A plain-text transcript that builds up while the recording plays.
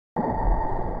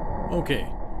Okay,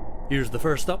 here's the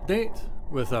first update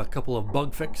with a couple of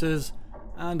bug fixes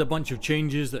and a bunch of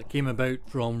changes that came about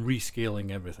from rescaling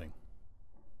everything.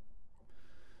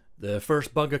 The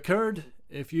first bug occurred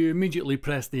if you immediately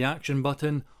pressed the action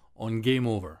button on Game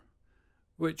Over,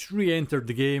 which re-entered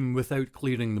the game without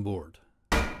clearing the board.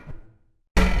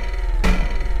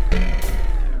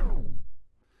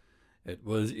 It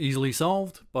was easily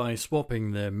solved by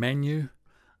swapping the menu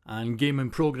and game in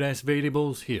progress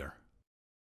variables here.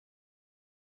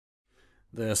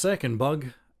 The second bug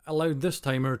allowed this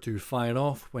timer to fire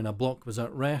off when a block was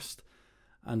at rest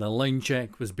and a line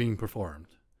check was being performed,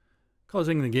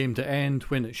 causing the game to end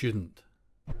when it shouldn't.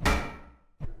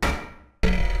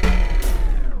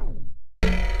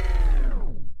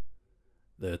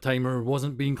 The timer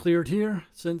wasn't being cleared here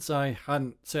since I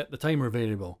hadn't set the timer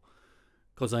variable,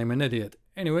 because I'm an idiot.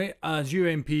 Anyway, as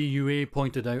UMPUA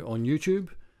pointed out on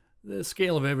YouTube, the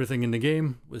scale of everything in the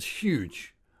game was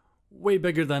huge, way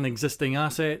bigger than existing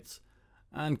assets,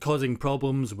 and causing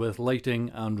problems with lighting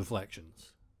and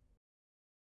reflections.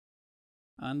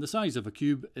 And the size of a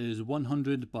cube is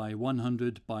 100 by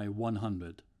 100 by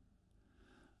 100.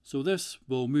 So this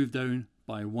will move down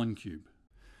by 1 cube.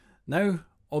 Now,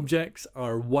 objects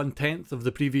are 1/10 of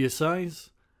the previous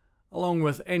size, along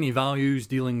with any values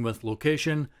dealing with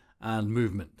location and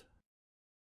movement.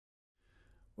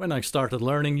 When I started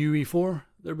learning UE4,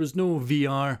 there was no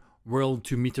VR world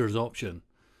to meters option,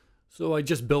 so I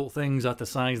just built things at the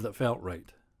size that felt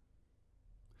right.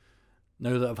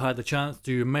 Now that I've had the chance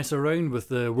to mess around with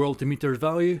the world to meters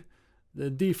value, the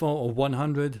default of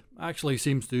 100 actually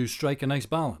seems to strike a nice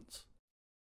balance.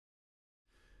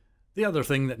 The other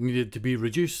thing that needed to be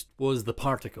reduced was the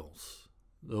particles,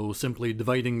 though simply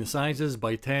dividing the sizes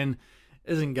by 10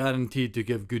 isn't guaranteed to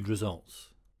give good results.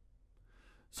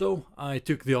 So I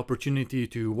took the opportunity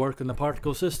to work on the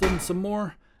particle system some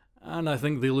more, and I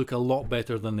think they look a lot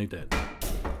better than they did.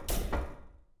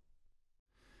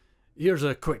 Here's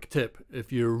a quick tip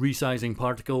if you're resizing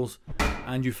particles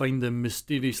and you find them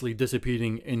mysteriously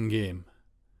disappearing in-game.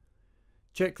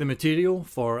 Check the material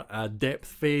for a depth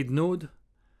fade node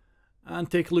and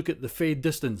take a look at the fade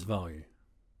distance value.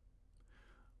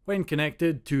 When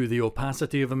connected to the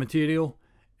opacity of a material,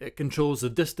 it controls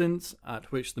the distance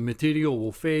at which the material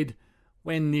will fade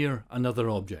when near another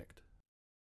object.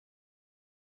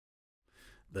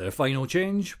 The final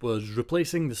change was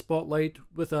replacing the spotlight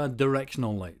with a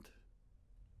directional light.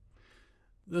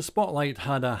 The spotlight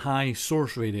had a high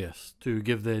source radius to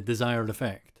give the desired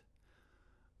effect,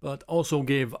 but also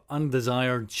gave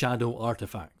undesired shadow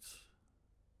artifacts.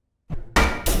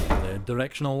 The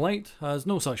directional light has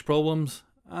no such problems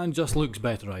and just looks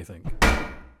better, I think.